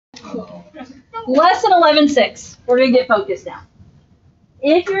Lesson 11.6. We're going to get focused now.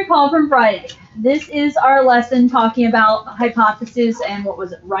 If you recall from Friday, this is our lesson talking about hypothesis and what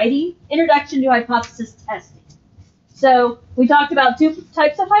was it? Writing? Introduction to hypothesis testing. So we talked about two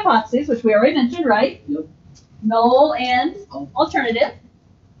types of hypotheses, which we already mentioned, right? Yep. Null and alternative.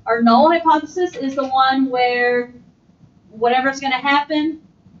 Our null hypothesis is the one where whatever's going to happen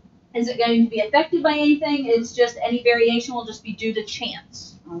isn't going to be affected by anything. It's just any variation will just be due to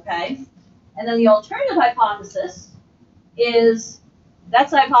chance. Okay? And then the alternative hypothesis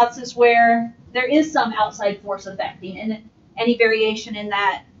that's a hypothesis where there is some outside force affecting, and any variation in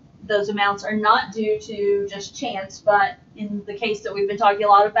those amounts are not due to just chance, but in the case that we've been talking a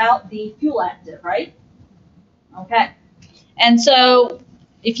lot about, the fuel additive, right? Okay. And so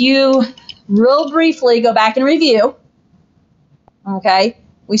if you real briefly go back and review, okay,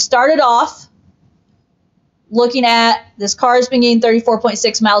 we started off looking at this car has been getting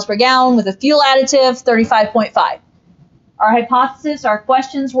 34.6 miles per gallon with a fuel additive 35.5. Our hypothesis, our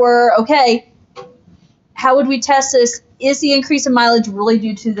questions were, okay, how would we test this? Is the increase in mileage really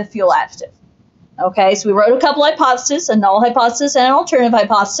due to the fuel additive? Okay, so we wrote a couple hypotheses, a null hypothesis and an alternative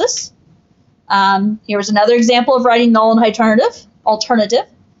hypothesis. Here was another example of writing null and alternative.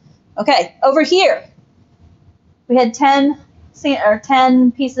 Okay, over here, we had 10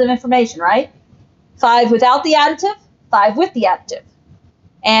 pieces of information, right? 5 without the additive, 5 with the additive.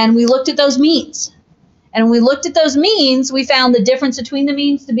 And we looked at those means. And when we looked at those means, we found the difference between the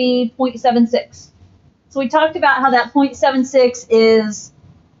means to be 0.76. So we talked about how that 0.76 is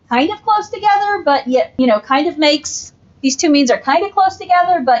kind of close together, but yet, kind of makes, these two means are kind of close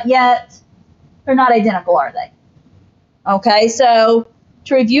together, but yet they're not identical, are they? Okay, so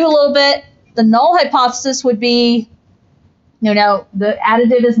to review a little bit, the null hypothesis would be, the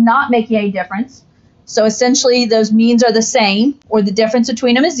additive is not making any difference. So essentially, those means are the same, or the difference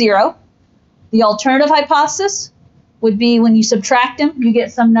between them is 0. The alternative hypothesis would be when you subtract them, you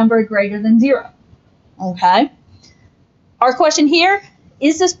get some number greater than 0. Okay? Our question here,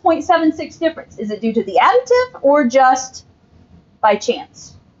 is this 0.76 difference? Is it due to the additive or just by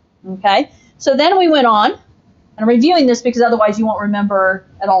chance? Okay? So then we went on, and I'm reviewing this because otherwise you won't remember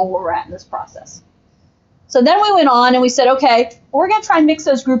at all where we're at in this process. So then we went on and we said, okay, we're going to try and mix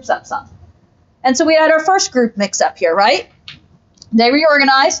those groups up some. And so we had our first group mix up here, right? They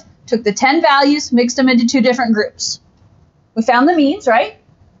reorganized. Took the 10 values, mixed them into 2 different groups. We found the means, right?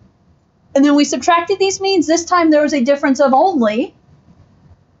 And then we subtracted these means. This time there was a difference of only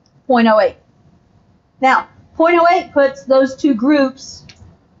 0.08. Now, 0.08 puts those 2 groups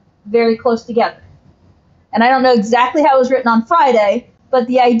very close together. And I don't know exactly how it was written on Friday, but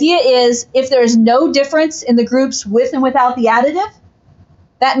the idea is if there's no difference in the groups with and without the additive,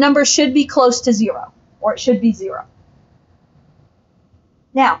 that number should be close to 0, or it should be 0.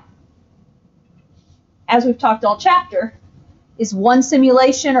 Now, as we've talked all chapter, is one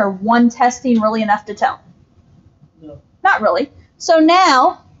simulation or one testing really enough to tell? No. Not really. So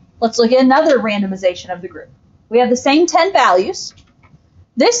now, let's look at another randomization of the group. We have the same 10 values.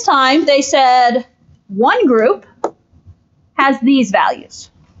 This time, they said one group has these values.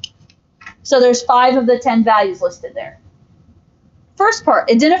 So there's 5 of the 10 values listed there. First part,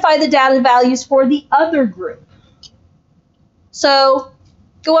 identify the data values for the other group. So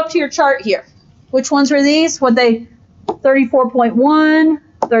go up to your chart here. Which ones were these? Were they 34.1,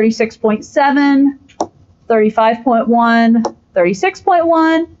 36.7, 35.1,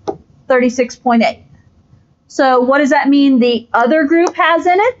 36.1, 36.8? So what does that mean the other group has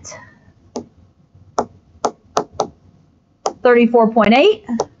in it? 34.8,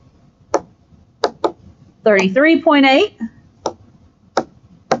 33.8,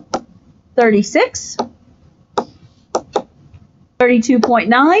 36,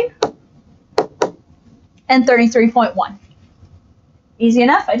 32.9, and 33.1. Easy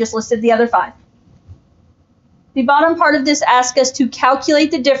enough. I just listed the other 5. The bottom part of this asks us to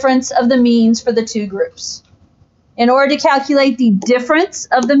calculate the difference of the means for the 2 groups. In order to calculate the difference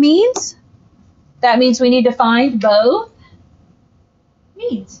of the means, that means we need to find both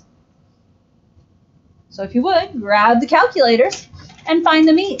means. So if you would, grab the calculators and find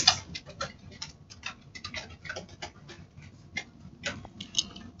the means.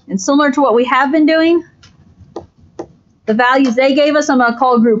 And similar to what we have been doing, the values they gave us, I'm going to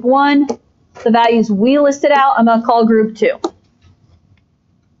call group 1. The values we listed out, I'm going to call group 2.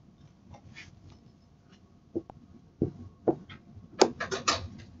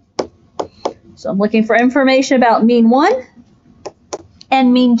 So I'm looking for information about mean 1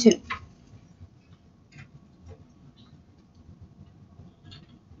 and mean 2.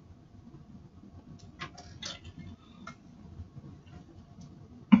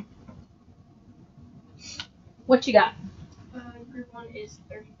 What you got? Group 1 is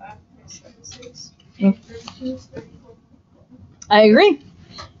 35.76, and group 2 is 34. I agree.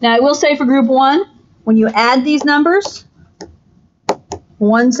 Now, I will say for group 1, when you add these numbers,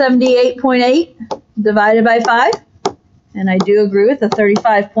 178.8 divided by 5, and I do agree with the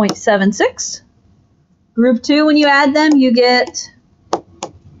 35.76. Group 2, when you add them, you get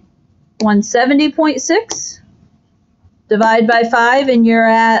 170.6 divide by 5, and you're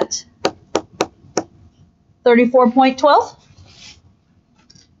at 34.12.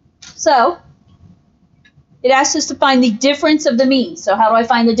 So it asks us to find the difference of the means. So how do I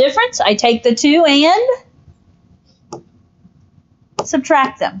find the difference? I take the two and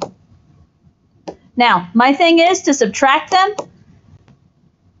subtract them. Now, my thing is to subtract them.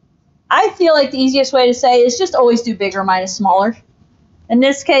 I feel like the easiest way to say is just always do bigger minus smaller. In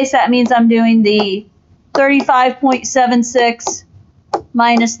this case, that means I'm doing the 35.76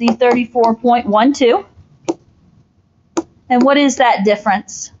 minus the 34.12. And what is that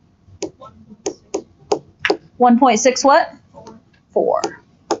difference? 1.6 what? 4.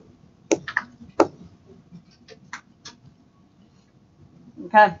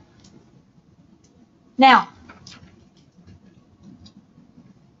 Okay. Now,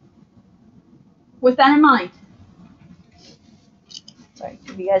 with that in mind, sorry,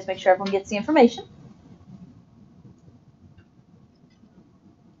 give you guys make sure everyone gets the information.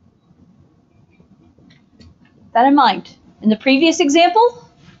 That in mind, in the previous example,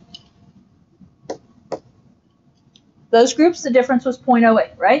 those groups, the difference was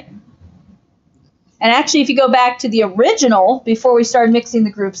 0.08, right? And actually, if you go back to the original, before we started mixing the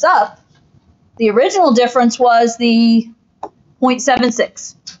groups up, the original difference was the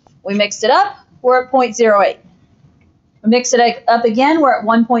 0.76. We mixed it up, we're at 0.08. We mix it up again, we're at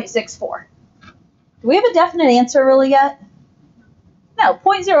 1.64. Do we have a definite answer really yet? No,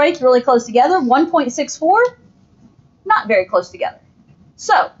 0.08 is really close together. 1.64, not very close together.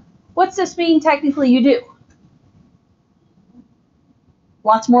 So, what's this mean technically you do?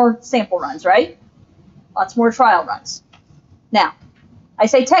 Lots more sample runs, right? Lots more trial runs. Now, I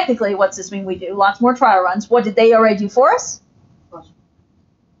say technically, what's this mean we do? Lots more trial runs. What did they already do for us?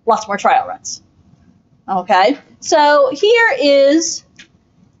 Lots more trial runs. Okay, so here is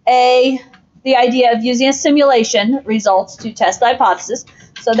the idea of using a simulation results to test the hypothesis.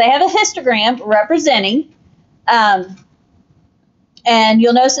 So they have a histogram representing, and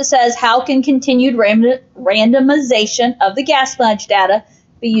you'll notice it says, how can continued randomization of the gas mileage data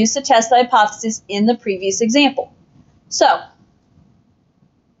be used to test the hypothesis in the previous example? So,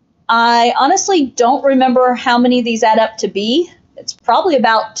 I honestly don't remember how many of these add up to be. It's probably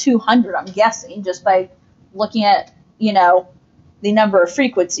about 200, I'm guessing, just by looking at, the number of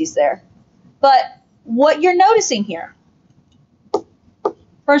frequencies there. But what you're noticing here,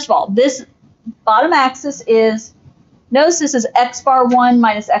 first of all, this bottom axis is, notice this is x bar 1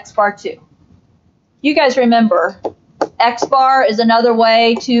 minus x bar 2. You guys remember, x bar is another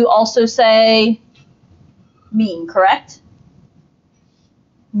way to also say mean, correct?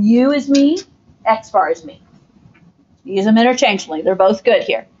 U is mean, x bar is mean. Use them interchangeably. They're both good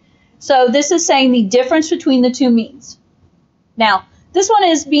here. So this is saying the difference between the two means. Now, this one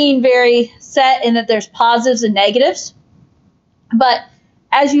is being very set in that there's positives and negatives. But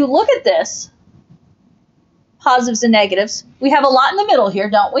as you look at this, positives and negatives, we have a lot in the middle here,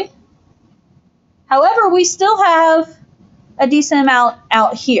 don't we? However, we still have a decent amount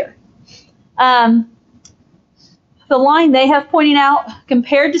out here. The line they have pointing out,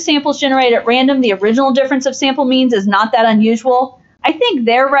 compared to samples generated at random, the original difference of sample means is not that unusual. I think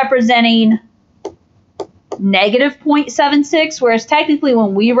they're representing negative 0.76, whereas technically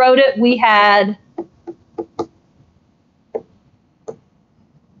when we wrote it, we had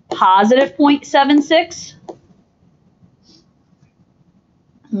positive 0.76.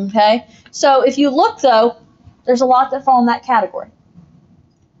 Okay, so if you look though, there's a lot that fall in that category.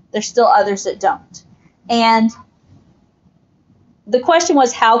 There's still others that don't. And the question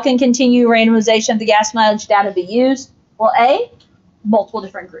was, how can continued randomization of the gas mileage data be used? Well, A, multiple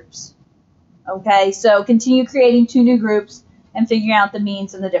different groups. Okay, so continue creating 2 new groups and figuring out the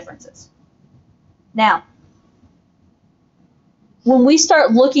means and the differences. Now, when we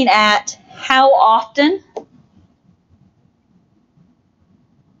start looking at how often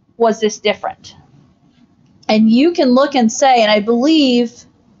was this different? And you can look and say, and I believe,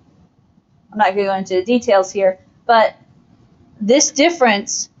 I'm not going to go into the details here, but this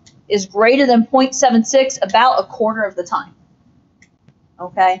difference is greater than 0.76 about a quarter of the time.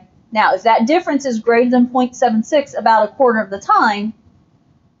 Okay? Now, if that difference is greater than 0.76 about a quarter of the time,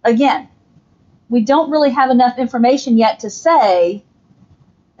 again, we don't really have enough information yet to say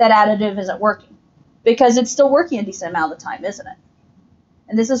that additive isn't working. because it's still working a decent amount of the time, isn't it?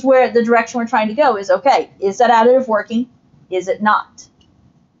 And this is where the direction we're trying to go is, okay, is that additive working? Is it not?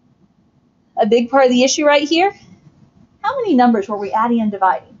 A big part of the issue right here, how many numbers were we adding and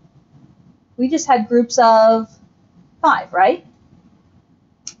dividing? We just had groups of 5, right?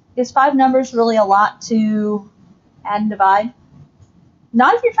 Is 5 numbers really a lot to add and divide?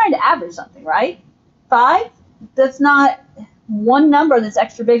 Not if you're trying to average something, right? 5, that's not one number that's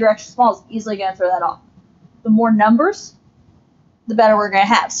extra big or extra small is easily going to throw that off. The more numbers, the better we're going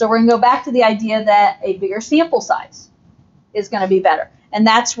to have. So we're going to go back to the idea that a bigger sample size is going to be better. And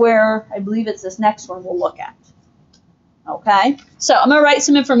that's where I believe it's this next one we'll look at. Okay, so I'm going to write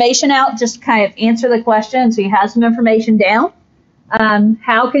some information out, just kind of answer the question so you have some information down.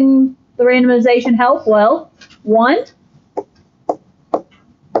 How can the randomization help? Well, one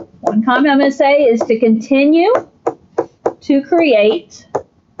comment I'm going to say is to continue to create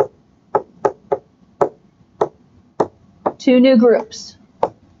 2 new groups.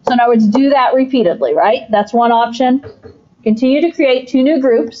 So in other words, do that repeatedly, right? That's one option. Continue to create 2 new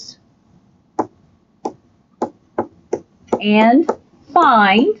groups and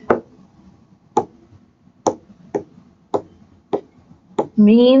find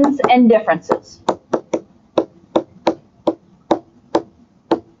means and differences.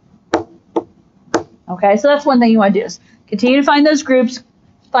 Okay, so that's one thing you want to do is continue to find those groups,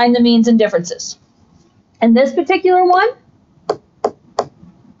 find the means and differences. And this particular one,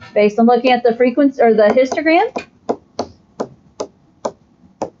 based on looking at the frequency or the histogram,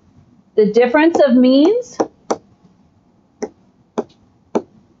 the difference of means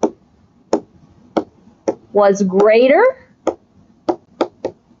was greater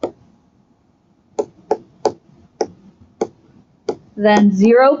than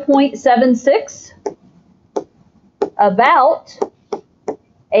 0.76 about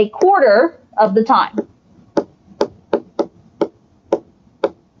a quarter of the time.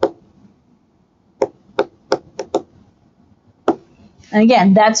 And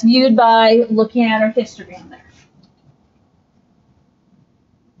again, that's viewed by looking at our histogram there.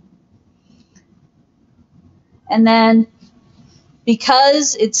 And then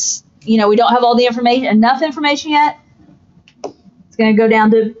because it's, we don't have all the information, enough information yet, it's going to go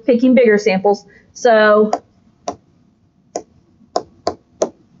down to picking bigger samples. So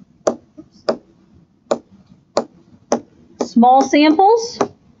small samples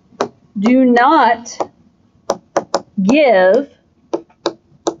do not give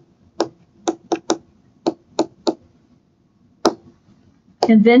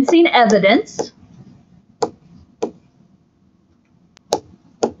convincing evidence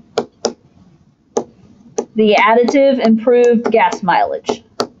the additive improved gas mileage.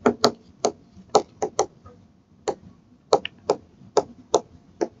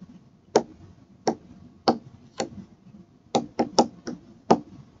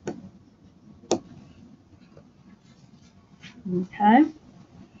 Okay.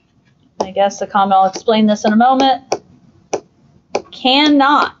 I guess the comment, I'll explain this in a moment.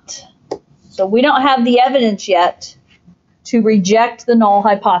 Cannot. So we don't have the evidence yet to reject the null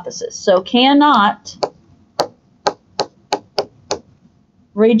hypothesis. So cannot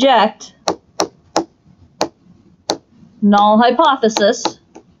reject null hypothesis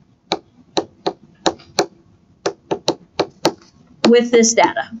with this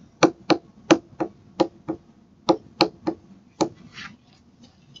data.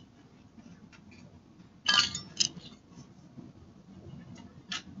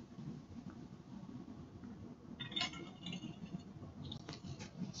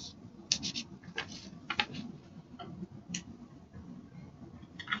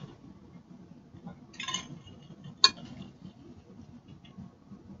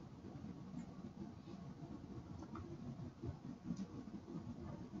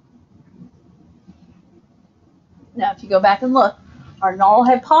 Now, if you go back and look, our null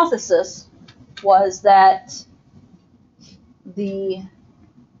hypothesis was that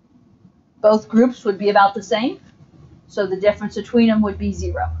both groups would be about the same, so the difference between them would be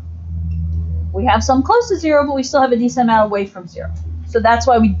 0. We have some close to 0, but we still have a decent amount away from 0. So that's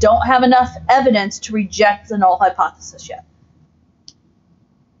why we don't have enough evidence to reject the null hypothesis yet.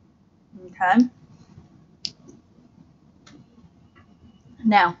 Okay.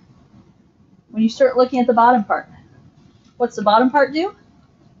 Now, when you start looking at the bottom part, what's the bottom part do?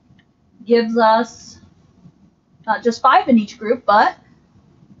 Gives us not just 5 in each group, but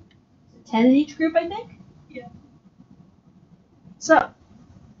 10 in each group, I think? Yeah. So,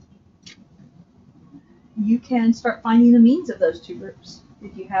 you can start finding the means of those 2 groups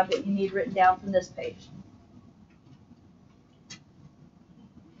if you have what you need written down from this page.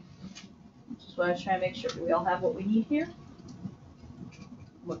 Which is what I was trying to make sure. Do we all have what we need here?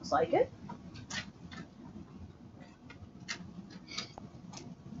 Looks like it.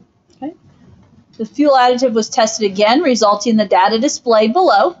 Okay. The fuel additive was tested again, resulting in the data displayed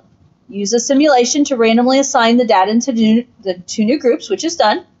below. Use a simulation to randomly assign the data into the two new groups, which is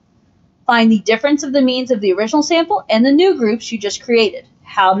done. Find the difference of the means of the original sample and the new groups you just created.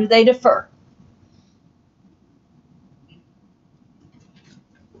 How do they differ?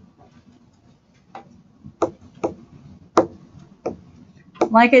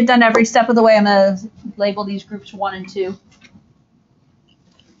 Like I've done every step of the way, I'm going to label these groups 1 and 2.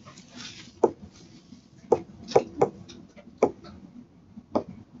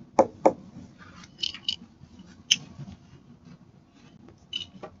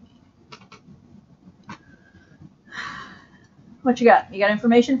 What you got? You got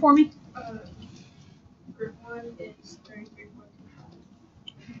information for me? Group 1 is 33.25.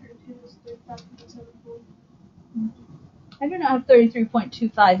 Group 2 is 35.74. I do not have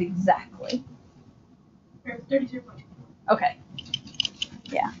 33.25 exactly. Or 33.25. Okay.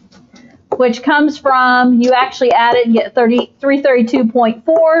 Yeah. Which comes from, you actually add it and get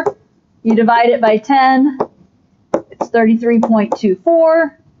 332.4. You divide it by 10. It's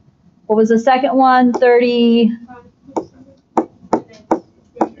 33.24. What was the second one? 30.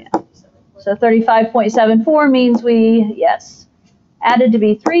 So 35.74 means we, yes, added to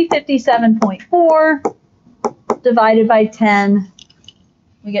be 357.4 divided by 10.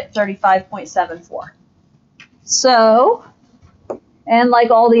 We get 35.74. So, and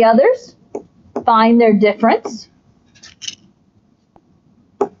like all the others, find their difference.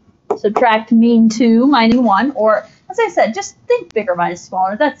 Subtract mean 2 minus 1, or as I said, just think bigger minus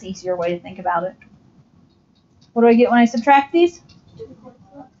smaller. That's the easier way to think about it. What do I get when I subtract these?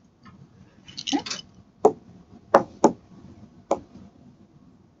 Okay.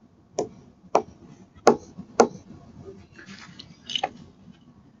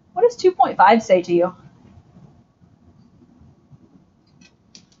 What does 2.5 say to you?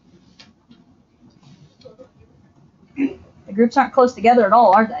 The groups aren't close together at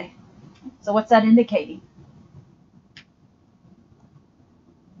all, are they? So what's that indicating?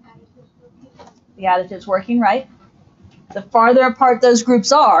 The additive's working, right? The farther apart those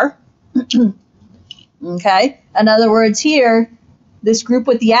groups are, okay, in other words here, this group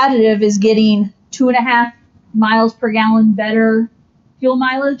with the additive is getting 2.5 miles per gallon better fuel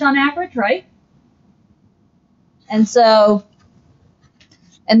mileage on average, right? And so,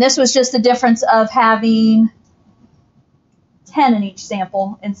 and this was just the difference of having 10 in each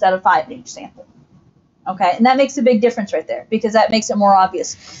sample instead of 5 in each sample. Okay, and that makes a big difference right there because that makes it more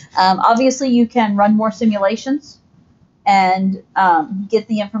obvious. Obviously, you can run more simulations and get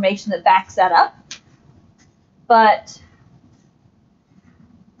the information that backs that up. But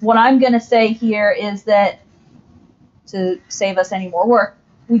what I'm going to say here is that to save us any more work,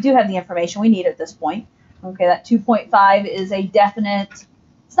 we do have the information we need at this point. Okay, that 2.5 is a definite,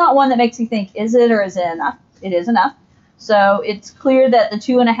 it's not one that makes you think, is it or is it enough? It is enough. So it's clear that the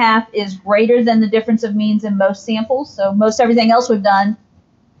 2.5 is greater than the difference of means in most samples. So most everything else we've done,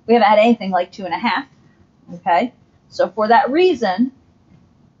 we haven't had anything like 2.5. Okay, so for that reason,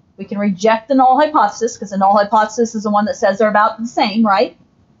 we can reject the null hypothesis because the null hypothesis is the one that says they're about the same, right?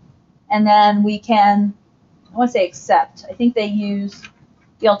 And then we can, I want to say accept. I think they use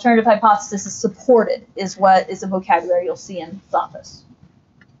the alternative hypothesis is supported is what is a vocabulary you'll see in Sophos.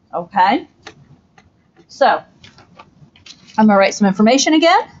 Okay, so I'm going to write some information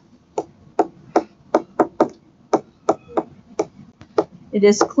again. It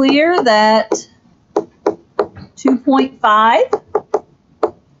is clear that 2.5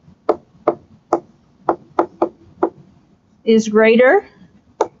 is greater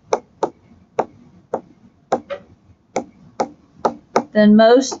than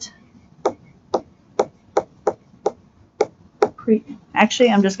most.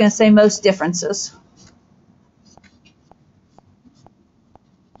 Actually, I'm just going to say most differences.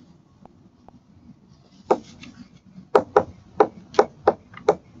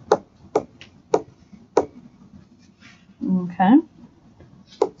 Okay,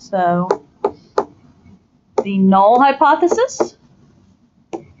 so the null hypothesis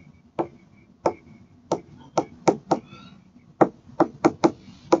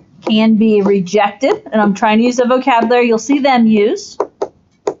can be rejected, and I'm trying to use the vocabulary you'll see them use.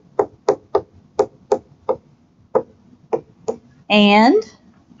 And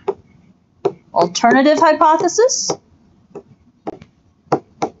alternative hypothesis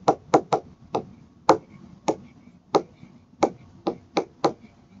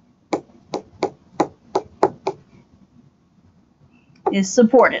is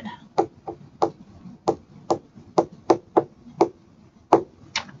supported.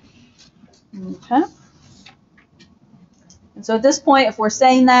 And so at this point, if we're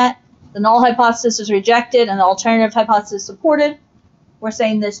saying that the null hypothesis is rejected and the alternative hypothesis is supported, we're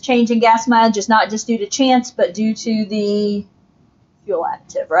saying this change in gas mileage is not just due to chance, but due to the fuel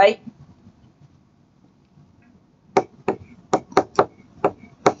additive, right?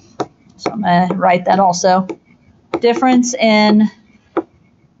 So I'm going to write that also. Difference in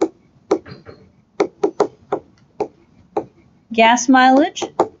gas mileage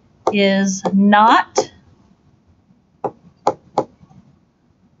is not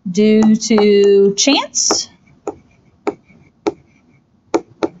due to chance,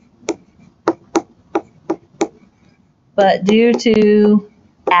 but due to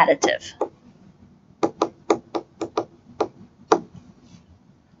additive.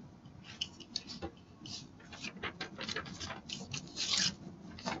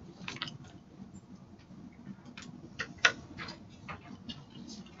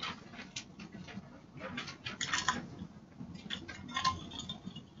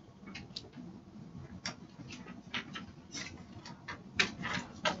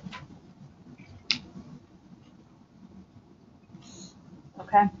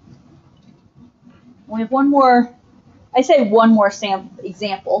 Okay. We have one more, I say one more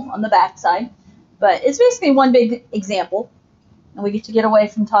example on the back side, but it's basically one big example, and we get to get away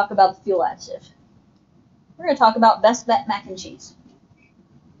from talk about the fuel additive. We're going to talk about best bet mac and cheese.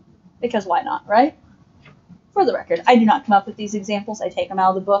 Because why not, right? For the record, I do not come up with these examples. I take them out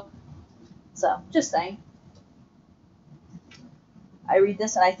of the book. So, just saying. I read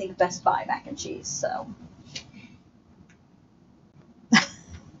this and I think Best Buy mac and cheese, so.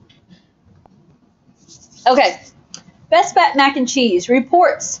 Okay, Best Bet Mac and Cheese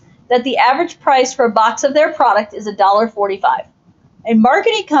reports that the average price for a box of their product is $1.45. A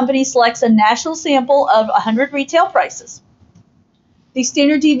marketing company selects a national sample of 100 retail prices. The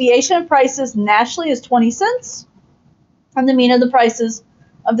standard deviation of prices nationally is 20 cents, and the mean of the prices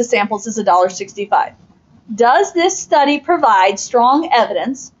of the samples is $1.65. Does this study provide strong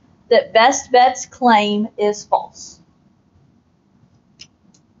evidence that Best Bet's claim is false?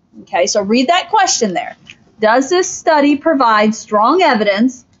 Okay, so read that question there. Does this study provide strong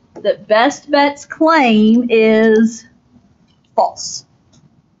evidence that Best Bet's claim is false?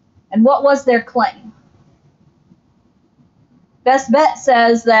 And what was their claim? Best Bet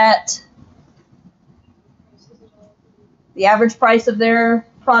says that the average price of their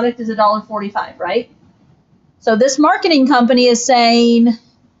product is $1.45, right? So this marketing company is saying,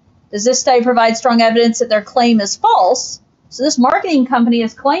 does this study provide strong evidence that their claim is false? So this marketing company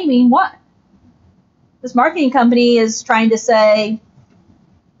is claiming what? This marketing company is trying to say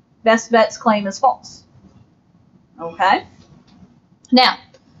Best Bet's claim is false. Okay? Now,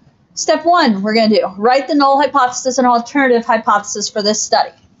 step one we're going to do, write the null hypothesis and alternative hypothesis for this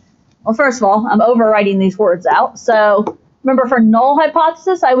study. Well, first of all, I'm overwriting these words out. So remember, for null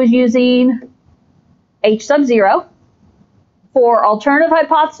hypothesis, I was using H sub 0. For alternative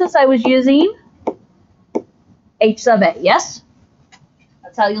hypothesis, I was using H sub A, yes?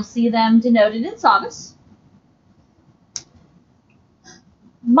 That's how you'll see them denoted in SAGAS.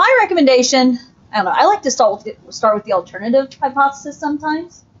 My recommendation, I don't know, I like to start with the alternative hypothesis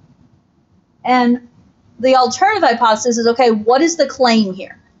sometimes. And the alternative hypothesis is, okay, what is the claim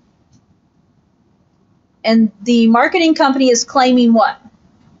here? And the marketing company is claiming what?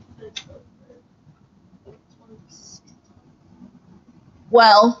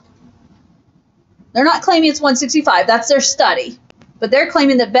 Well, they're not claiming it's 165. That's their study. But they're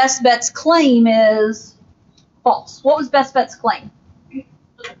claiming that Best Bet's claim is false. What was Best Bet's claim?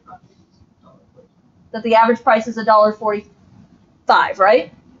 That the average price is $1.45,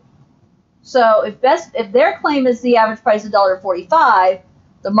 right? So if their claim is the average price is $1.45,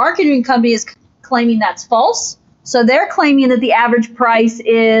 the marketing company is claiming that's false. So they're claiming that the average price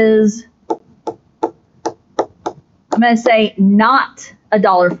is, I'm going to say, not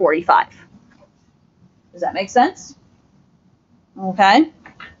 $1.45. Does that make sense? Okay.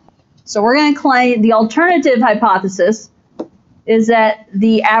 So we're going to claim the alternative hypothesis is that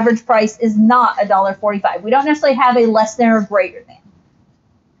the average price is not $1.45. We don't necessarily have a less than or greater than.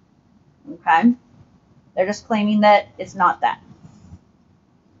 Okay. They're just claiming that it's not that.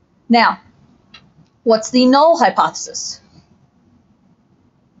 Now, what's the null hypothesis?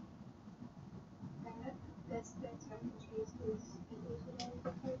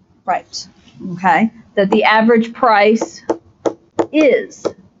 Right. Okay. That the average price is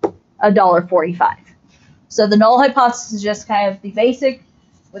 $1.45. So the null hypothesis is just kind of the basic,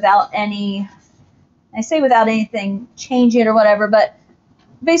 without any, I say without anything changing or whatever, but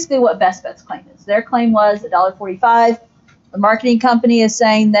basically what Best Bet's claim is. Their claim was $1.45. The marketing company is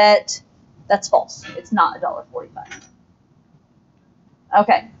saying that that's false. It's not $1.45.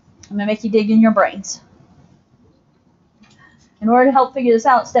 Okay, I'm gonna make you dig in your brains. In order to help figure this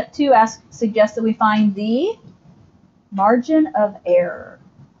out, step 2 suggests that we find the margin of error.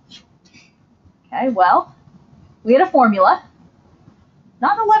 Okay, well, we had a formula.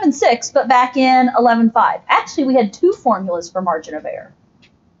 Not in 11.6, but back in 11.5. Actually, we had 2 formulas for margin of error.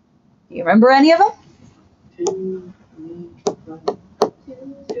 Do you remember any of them? 2 mean over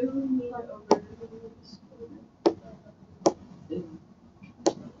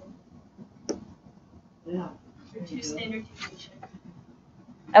Yeah. 2 standard deviation.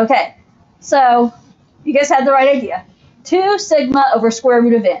 Okay, so you guys had the right idea. 2 sigma over square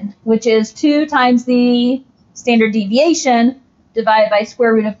root of n, which is 2 times the standard deviation divided by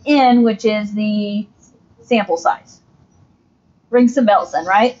square root of n, which is the sample size. Ring some bells then,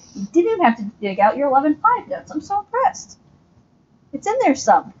 right? You didn't even have to dig out your 11.5 notes. I'm so impressed. It's in there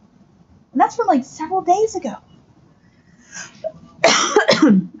some. And that's from like several days ago.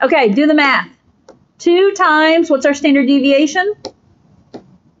 Okay, do the math. 2 times, what's our standard deviation?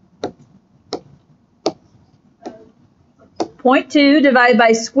 0.2 divided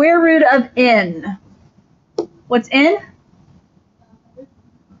by square root of n. What's n?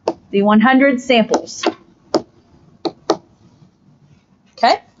 The 100 samples.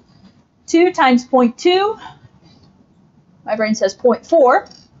 Okay. 2 times 0.2. My brain says 0.4.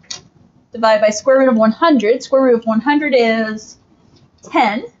 Divided by square root of 100. Square root of 100 is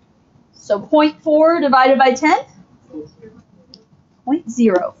 10. So 0.4 divided by 10?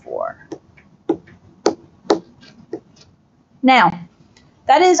 0.04. Now,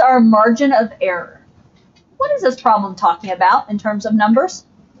 that is our margin of error. What is this problem talking about in terms of numbers?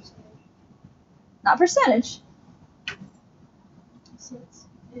 Not percentage.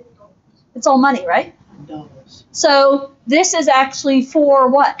 It's all money, right? Dollars. So this is actually for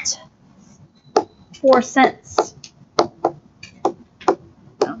what? 4 cents.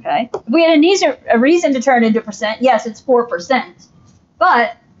 Okay. If we had a reason to turn it into percent, yes, it's 4%.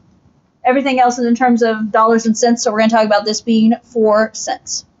 But everything else is in terms of dollars and cents, so we're going to talk about this being 4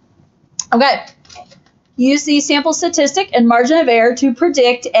 cents. Okay. Use the sample statistic and margin of error to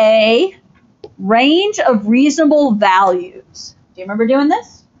predict a range of reasonable values. Do you remember doing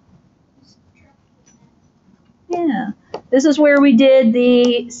this? Yeah. This is where we did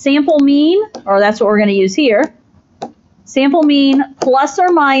the sample mean, or that's what we're going to use here. Sample mean plus or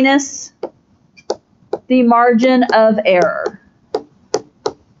minus the margin of error.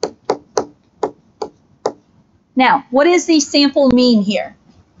 Now, what is the sample mean here?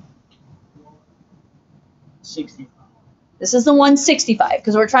 65. This is the 165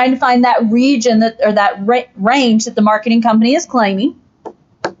 because we're trying to find that region that range that the marketing company is claiming.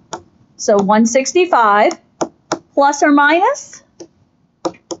 So 165 plus or minus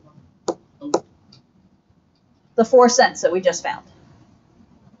the 4 cents that we just found.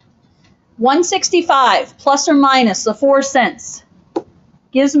 165 plus or minus the 4 cents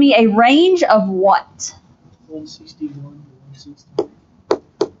gives me a range of what? 161 to 160.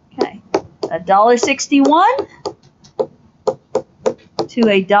 Okay, $1.61 to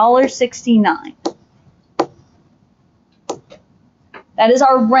 $1.69. That is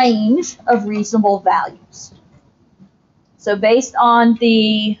our range of reasonable values. So based on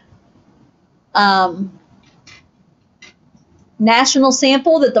the national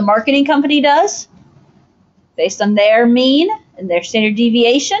sample that the marketing company does, based on their mean and their standard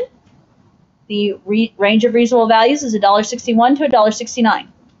deviation, the range of reasonable values is $1.61 to $1.69.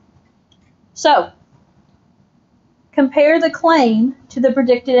 So, compare the claim to the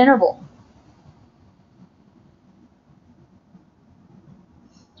predicted interval.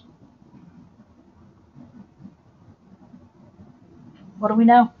 What do we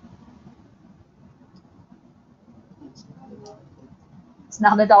know? It's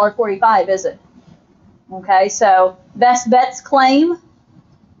not $1.45, is it? Okay, so Best Bets claim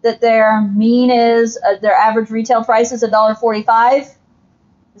that their mean is, their average retail price is $1.45.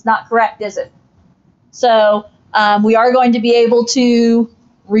 It's not correct, is it? So we are going to be able to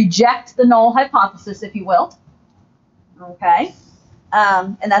reject the null hypothesis, if you will. Okay,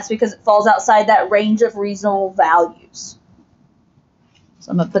 and that's because it falls outside that range of reasonable values. So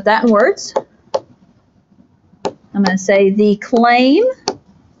I'm going to put that in words. I'm going to say the claim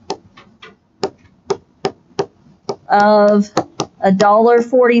of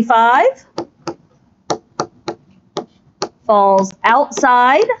 $1.45 falls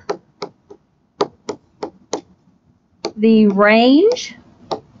outside the range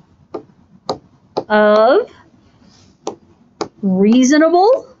of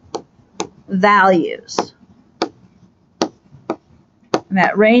reasonable values. And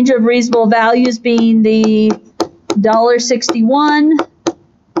that range of reasonable values being the $1.61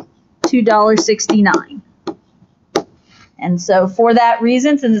 $2.69. And so for that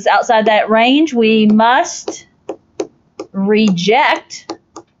reason, since it's outside that range, we must reject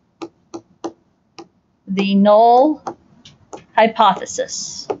the null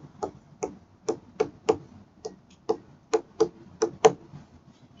hypothesis.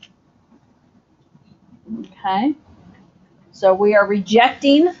 Okay, so we are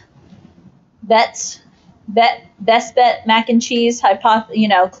rejecting best bet mac and cheese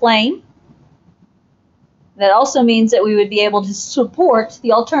claim. That also means that we would be able to support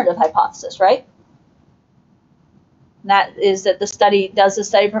the alternative hypothesis, right? And that is that the study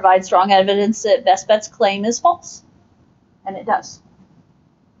provide strong evidence that best bet's claim is false, and it does.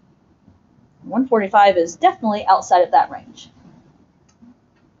 145 is definitely outside of that range.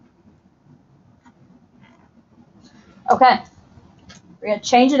 Okay, we're going to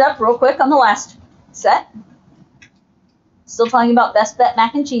change it up real quick on the last set. Still talking about best bet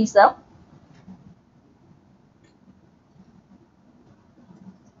mac and cheese, though.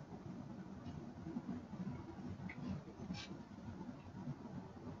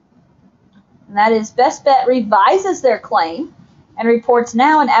 And that is Best Bet revises their claim and reports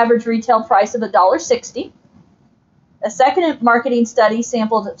now an average retail price of $1.60. A second marketing study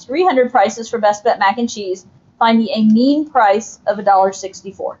sampled 300 prices for Best Bet mac and cheese, finding a mean price of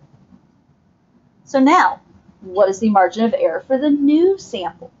 $1.64. So now, what is the margin of error for the new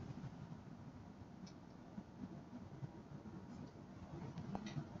sample?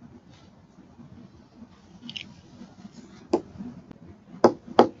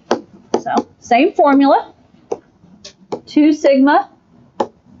 So, same formula, 2 sigma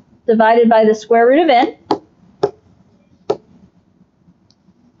divided by the square root of n.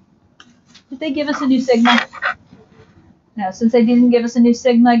 Did they give us a new sigma? No, since they didn't give us a new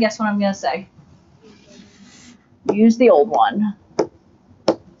sigma, guess what I'm going to say? Use the old one.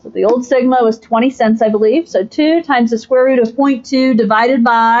 So the old sigma was 20 cents, I believe. So 2 times the square root of 0.2 divided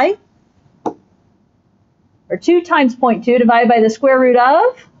by, or 2 times 0.2 divided by the square root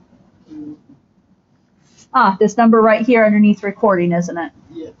of, this number right here underneath recording, isn't it?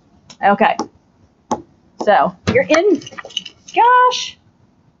 Yeah. Okay. So your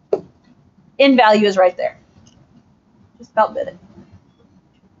in value is right there. Just about did it.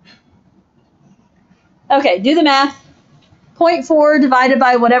 Okay, do the math. 0.4 divided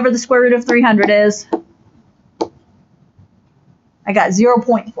by whatever the square root of 300 is. I got 0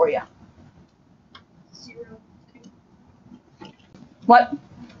 point for you. 0.02. What?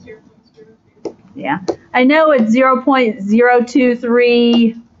 0.02. Yeah. I know it's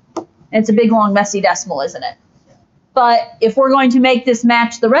 0.023. It's a big, long, messy decimal, isn't it? But if we're going to make this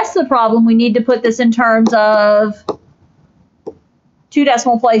match the rest of the problem, we need to put this in terms of 2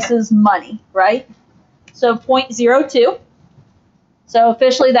 decimal places money, right? So 0.02. So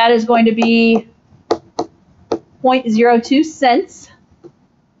officially that is going to be 0.02 cents.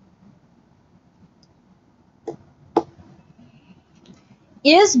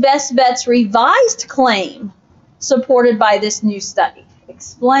 Is Best Bet's revised claim supported by this new study?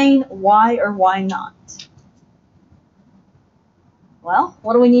 Explain why or why not. Well,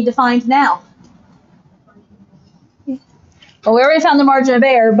 what do we need to find now? Well, we already found the margin of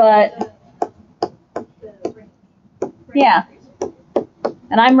error, but yeah.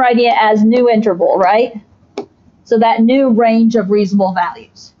 And I'm writing it as new interval, right? So that new range of reasonable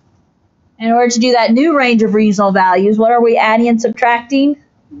values. In order to do that new range of reasonable values, what are we adding and subtracting?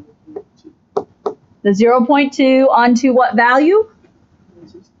 The 0.2 onto what value?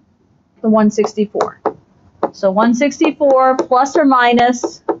 The 164. So 164 plus or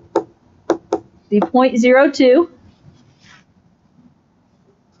minus the 0.02.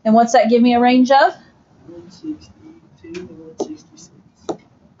 And what's that give me a range of? 162 to 166.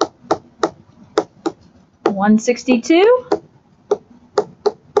 162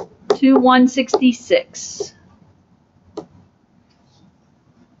 to 166.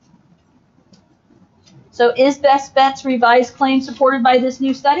 So is Best Bet's revised claim supported by this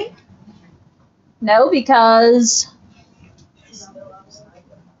new study? No, because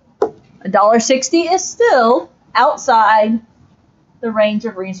 $1.60 is still outside the range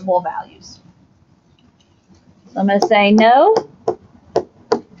of reasonable values. So I'm going to say no.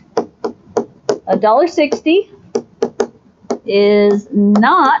 $1.60 is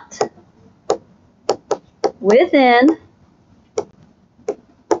not within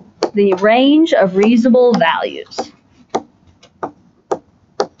the range of reasonable values.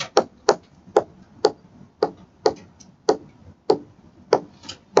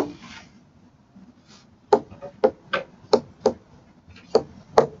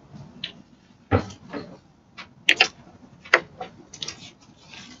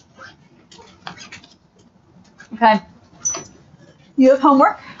 Okay. You have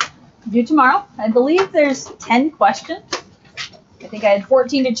homework due tomorrow. I believe there's 10 questions. I think I had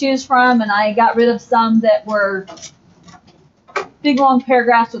 14 to choose from, and I got rid of some that were big long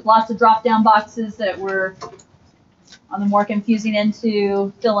paragraphs with lots of drop-down boxes that were on the more confusing end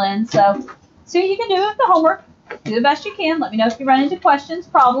to fill in. So see what you can do with the homework. Do the best you can. Let me know if you run into questions,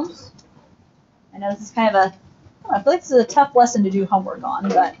 problems. I know this is kind of I feel like this is a tough lesson to do homework on,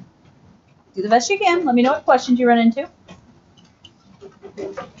 but do the best you can. Let me know what questions you run into.